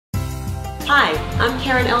Hi, I'm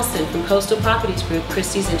Karen Elson from Coastal Properties Group,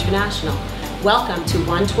 Christie's International. Welcome to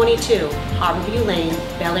 122 Harborview Lane,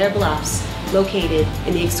 Belleair Bluffs, located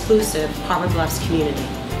in the exclusive Harbor Bluffs community.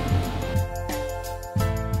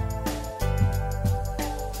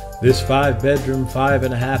 This 5-bedroom,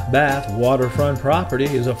 5.5-bath waterfront property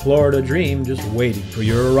is a Florida dream just waiting for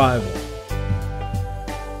your arrival.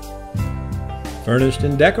 Furnished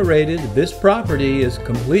and decorated, this property is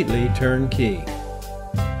completely turnkey.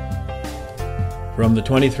 From the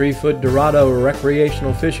 23-foot Dorado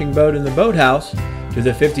recreational fishing boat in the boathouse to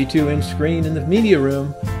the 52-inch screen in the media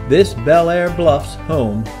room, this Belleair Bluffs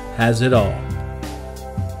home has it all.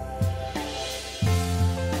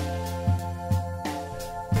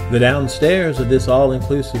 The downstairs of this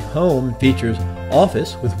all-inclusive home features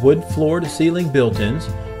office with wood floor-to-ceiling built-ins,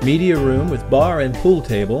 media room with bar and pool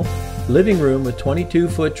table, living room with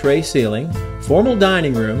 22-foot tray ceiling, formal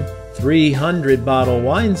dining room, 300-bottle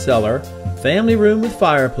wine cellar, family room with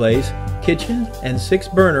fireplace, kitchen, and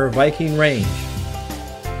 6-burner Viking range.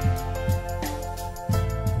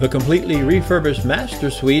 The completely refurbished master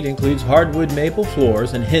suite includes hardwood maple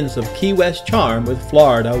floors and hints of Key West charm with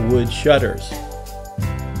Florida wood shutters.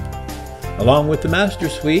 Along with the master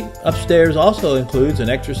suite, upstairs also includes an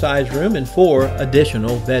exercise room and 4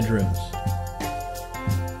 additional bedrooms.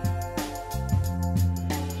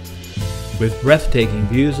 With breathtaking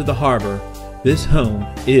views of the harbor, this home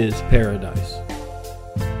is paradise.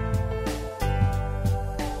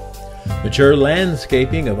 Mature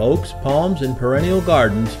landscaping of oaks, palms, and perennial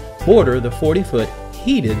gardens border the 40-foot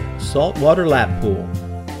heated saltwater lap pool.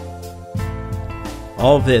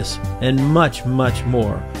 All this and much, much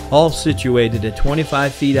more, all situated at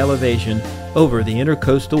 25 feet elevation over the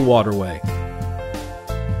Intracoastal waterway.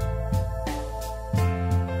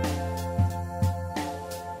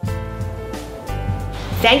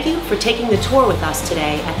 Thank you for taking the tour with us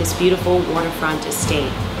today at this beautiful waterfront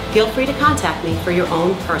estate. Feel free to contact me for your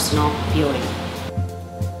own personal viewing.